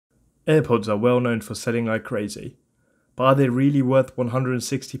AirPods are well known for selling like crazy, but are they really worth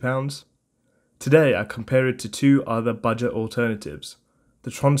 £160? Today I compare it to two other budget alternatives,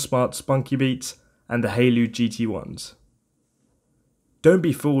 the Tronsmart Spunky Beats and the Halo GT1s. Don't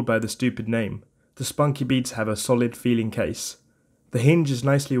be fooled by the stupid name. The Spunky Beats have a solid feeling case. The hinge is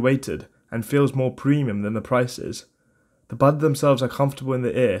nicely weighted and feels more premium than the price is. The buds themselves are comfortable in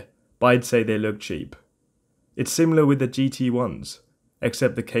the ear, but I'd say they look cheap. It's similar with the GT1s,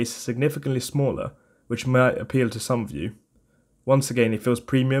 except the case is significantly smaller, which might appeal to some of you. Once again, it feels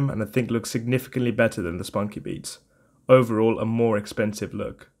premium and I think looks significantly better than the Spunky Beats. Overall, a more expensive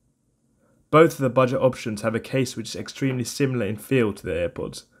look. Both of the budget options have a case which is extremely similar in feel to the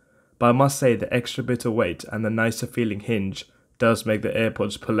AirPods, but I must say the extra bit of weight and the nicer feeling hinge does make the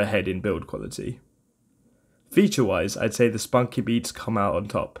AirPods pull ahead in build quality. Feature-wise, I'd say the Spunky Beats come out on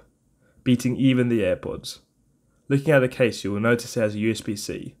top, beating even the AirPods. Looking at the case, you will notice it has a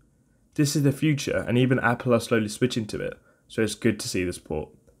USB-C. This is the future, and even Apple are slowly switching to it, so it's good to see this port.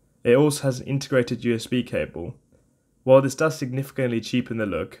 It also has an integrated USB cable. While this does significantly cheapen the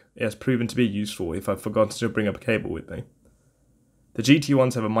look, it has proven to be useful if I've forgotten to bring up a cable with me. The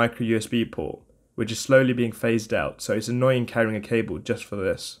GT1s have a micro USB port, which is slowly being phased out, so it's annoying carrying a cable just for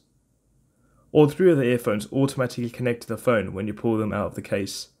this. All three of the earphones automatically connect to the phone when you pull them out of the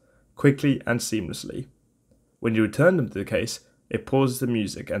case, quickly and seamlessly. When you return them to the case, it pauses the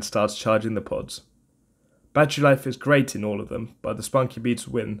music and starts charging the pods. Battery life is great in all of them, but the Spunky Beats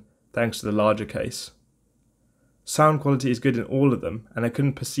win thanks to the larger case. Sound quality is good in all of them, and I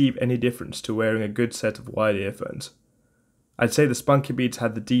couldn't perceive any difference to wearing a good set of wired earphones. I'd say the Spunky Beats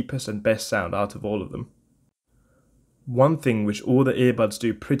had the deepest and best sound out of all of them. One thing which all the earbuds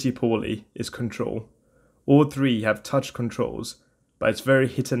do pretty poorly is control. All three have touch controls, but it's very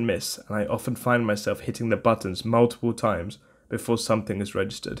hit and miss, and I often find myself hitting the buttons multiple times before something is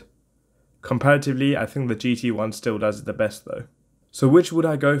registered. Comparatively, I think the GT1 still does it the best though. So which would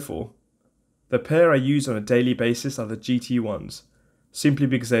I go for? The pair I use on a daily basis are the GT1s, simply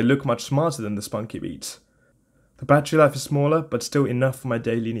because they look much smarter than the Spunky Beats. The battery life is smaller, but still enough for my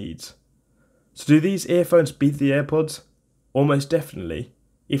daily needs. So do these earphones beat the AirPods? Almost definitely.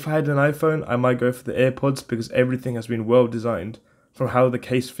 If I had an iPhone, I might go for the AirPods because everything has been well designed, from how the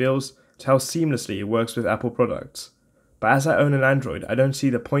case feels to how seamlessly it works with Apple products. But as I own an Android, I don't see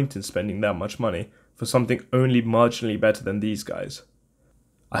the point in spending that much money for something only marginally better than these guys.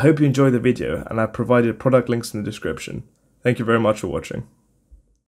 I hope you enjoyed the video, and I've provided product links in the description. Thank you very much for watching.